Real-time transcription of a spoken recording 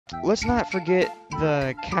let's not forget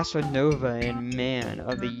the Casanova and Man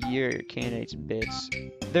of the Year candidates bits.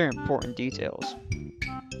 They're important details.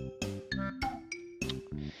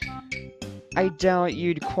 I doubt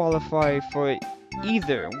you'd qualify for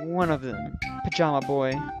either one of them, Pajama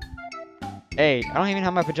Boy. Hey, I don't even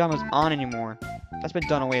have my pajamas on anymore. That's been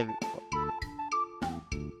done away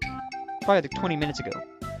probably like 20 minutes ago.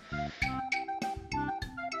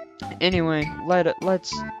 Anyway, let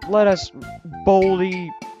us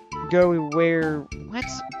boldly go where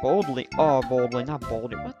boldly? Oh, boldly, not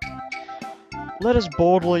boldly. What? Let us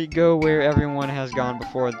boldly go where everyone has gone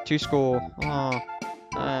before to school. Oh,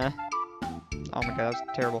 oh my god, that was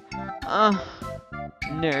terrible.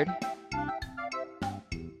 Nerd.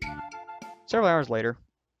 Several hours later.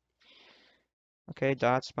 Okay,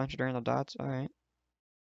 dots. Bunch of random dots. All right.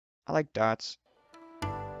 I like dots.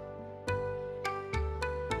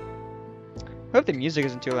 Hope the music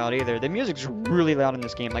isn't too loud either. The music's really loud in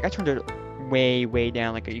this game. Like I turned it way, way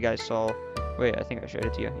down, like you guys saw. Wait, I think I showed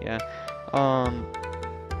it to you. Yeah.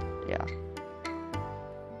 Yeah.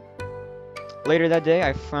 Later that day,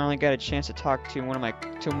 I finally got a chance to talk to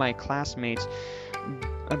my classmates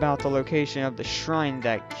about the location of the shrine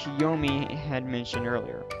that Kiyomi had mentioned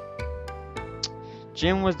earlier.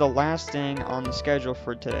 Gym was the last thing on the schedule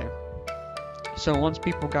for today. So once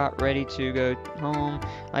people got ready to go home,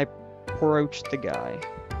 I approached the guy.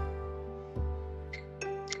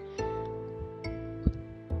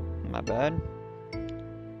 My bad.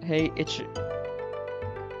 Hey,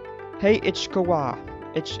 Ichikawa.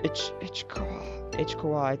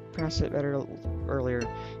 Ichikawa. I pronounced it better earlier.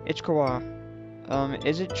 Ichikawa.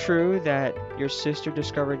 Is it true that your sister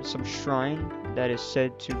discovered some shrine that is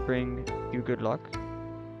said to bring you good luck?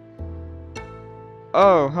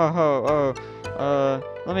 Oh,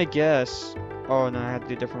 let me guess. Oh no, I had to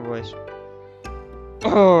do a different voice.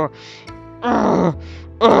 Oh,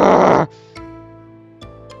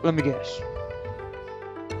 let me guess.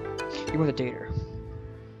 You want to date her?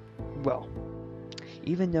 Well,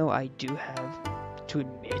 even though I do have to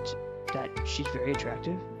admit that she's very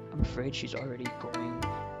attractive, I'm afraid she's already going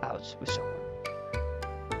out with someone.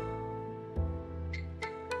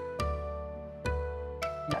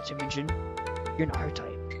 Not to mention, you're not her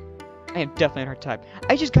type. I am definitely not her type.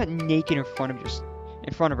 I just got naked in front of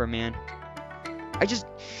her, man. I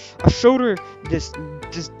showed her this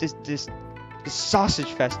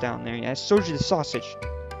sausage fest down there. Yeah, I showed you the sausage.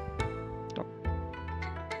 Don't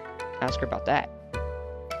ask her about that.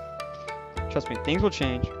 Trust me, things will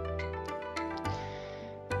change.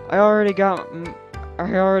 I already got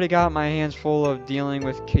my hands full of dealing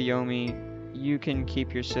with Kiyomi. You can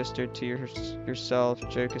keep your sister to yourself.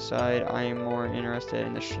 Joke aside, I am more interested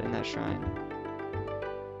in that shrine.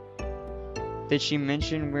 Did she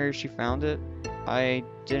mention where she found it? I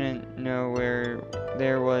didn't know where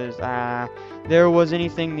there was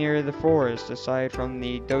anything near the forest aside from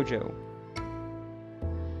the dojo.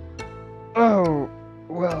 Oh,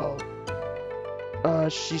 well,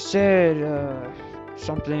 she said,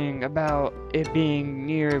 something about it being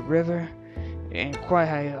near a river and quite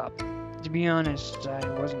high up. To be honest, I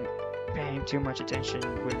wasn't paying too much attention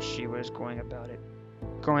when she was going on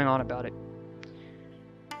about it.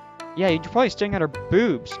 Yeah, you're probably staring at her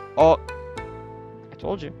boobs. Oh, I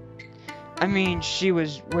told you. I mean, she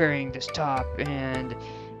was wearing this top and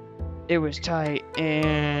it was tight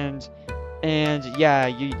and yeah,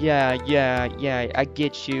 I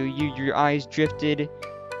get you. Your eyes drifted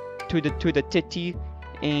to the titty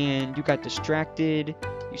and you got distracted.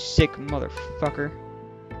 You sick motherfucker.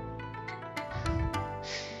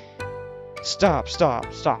 Stop.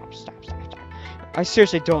 I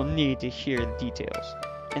seriously don't need to hear the details,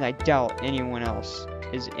 and I doubt anyone else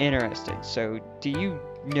is interested, so do you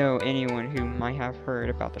know anyone who might have heard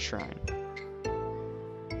about the shrine?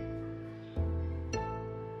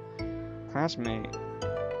 Classmate.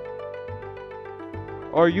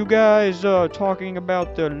 Are you guys talking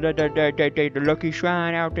about the lucky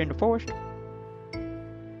shrine out in the forest?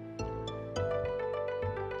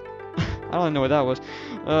 I don't know what that was.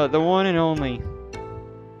 The one and only.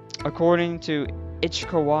 According to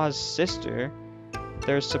Ichikawa's sister,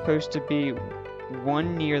 there's supposed to be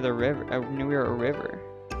one near the river, near a river.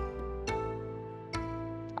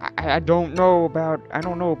 I don't know about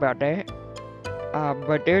that.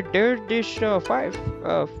 But there's this five.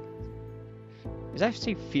 Is that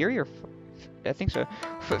say Fury or? I think so.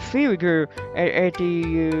 Fury girl at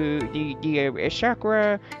the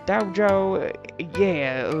Sakura dojo.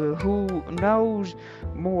 Yeah, who knows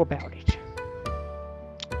more about it?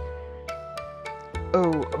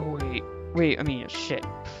 Oh wait. I mean, shit.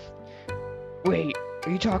 Wait,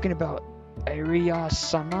 are you talking about Ariya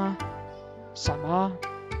Sama?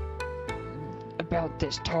 about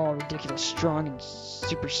this tall, ridiculous, strong, and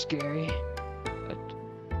super scary.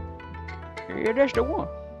 Yeah, that's the one.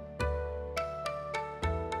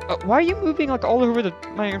 Why are you moving like all over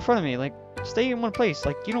in front of me? Like, stay in one place.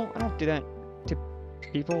 Like, I don't do that to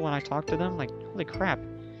people when I talk to them. Like, holy crap.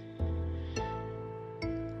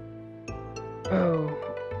 Oh,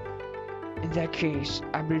 in that case,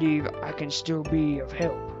 I believe I can still be of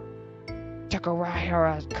help.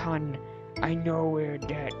 Sakura-kan, I know where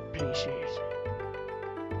that place is.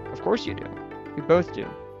 Of course you do. We both do.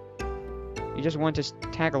 You just want to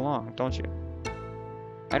tag along, don't you?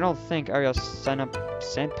 I don't think Ariel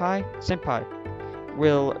Senpai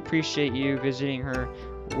will appreciate you visiting her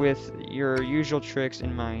with your usual tricks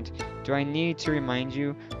in mind. Do I need to remind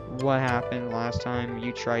you what happened last time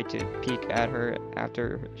you tried to peek at her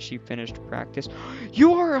after she finished practice?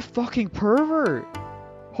 You are a fucking pervert!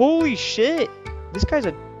 Holy shit! This guy's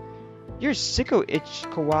You're a sicko,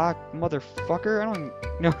 Ichikawa motherfucker. I don't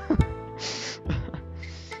know.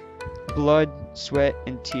 Blood, sweat,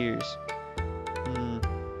 and tears.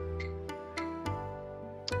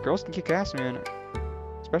 Girls can kick ass, man.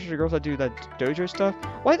 Especially girls that do that dojo stuff.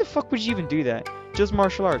 Why the fuck would you even do that? Just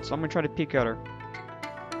martial arts. I'm gonna try to peek at her.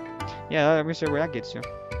 Yeah, I'm gonna say where that gets you.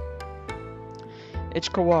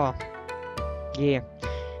 Ichikawa. Yeah.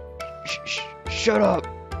 Shut up.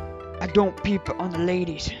 I don't peep on the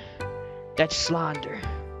ladies. That's slander.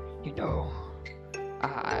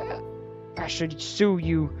 I should sue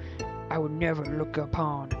you. I would never look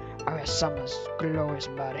upon Arasama's glorious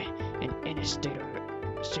body in a state of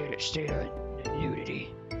nudity.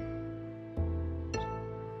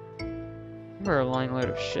 You're a lying load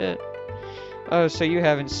of shit. Oh, so you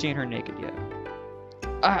haven't seen her naked yet?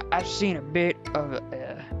 I've seen a bit of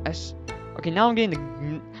okay, now I'm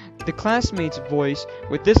getting the classmate's voice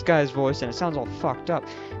with this guy's voice, and it sounds all fucked up.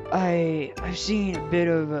 I've seen a bit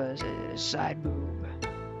of a side boob,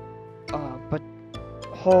 but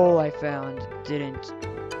hole I found didn't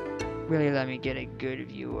really let me get a good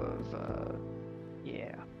view of.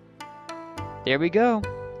 Yeah. There we go.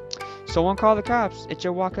 Someone call the cops.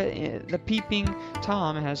 Ichikawa, the peeping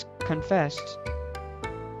Tom has confessed.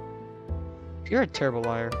 You're a terrible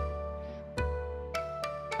liar.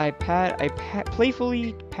 I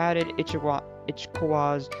playfully patted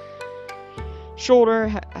Ichikawa's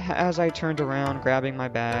shoulder as I turned around, grabbing my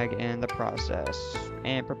bag in the process,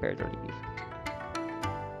 and prepared to leave.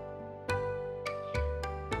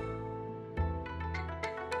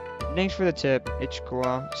 Thanks for the tip,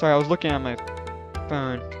 Ichikawa. Sorry, I was looking at my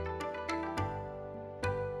phone.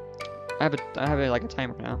 I have like a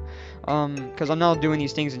timer now, because I'm now doing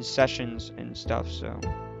these things in sessions and stuff. So,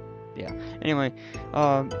 yeah. Anyway,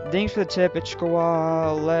 thanks for the tip,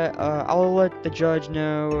 Ichikawa. I'll let the judge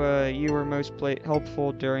know you were most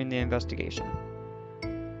helpful during the investigation.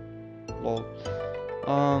 Lol.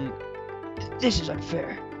 This is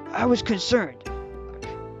unfair. I was concerned.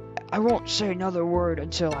 I won't say another word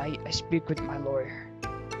until I speak with my lawyer.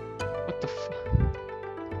 What the fuck?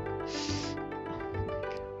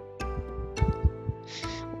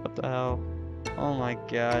 What the hell? Oh my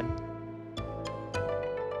god.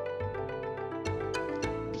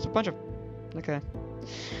 Just a bunch of... Okay.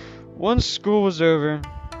 Once school was over,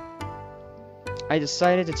 I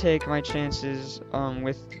decided to take my chances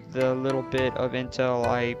with the little bit of intel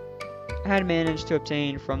I had managed to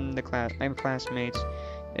obtain from my classmates.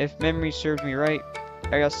 If memory serves me right,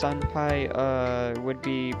 Aya-senpai would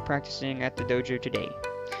be practicing at the dojo today.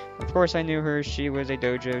 Of course I knew her, she was a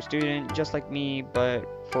dojo student just like me, but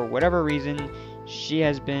for whatever reason, she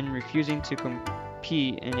has been refusing to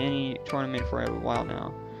compete in any tournament for a while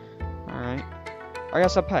now. Alright.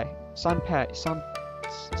 Aya-senpai. Senpai.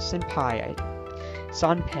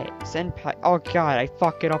 Oh god, I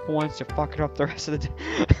fuck it up once to fuck it up the rest of the day.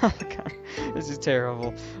 Oh god, this is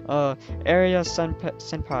terrible. Area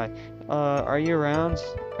Senpai. Are you around?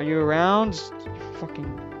 Are you around? Fucking.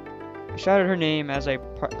 I shouted her name as I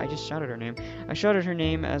just shouted her name. I shouted her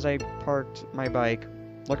name as I parked my bike,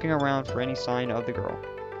 looking around for any sign of the girl.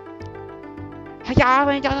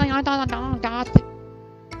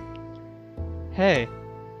 Hey.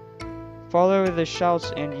 Follow the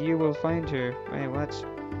shouts and you will find her. Wait, what?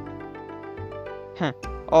 Huh.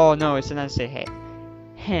 Oh no, it's not say hey.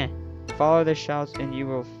 Huh. Follow the shouts and you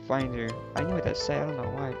will find her. I knew what that said, I don't know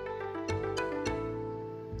why.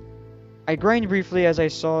 I grinned briefly as I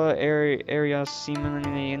saw Arias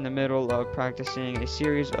seemingly in the middle of practicing a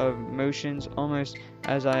series of motions, almost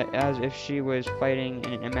as if she was fighting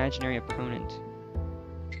an imaginary opponent.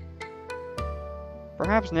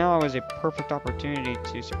 Perhaps now was a perfect opportunity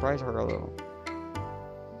to surprise her a little.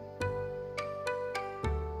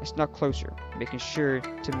 I snuck closer, making sure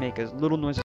to make as little noise as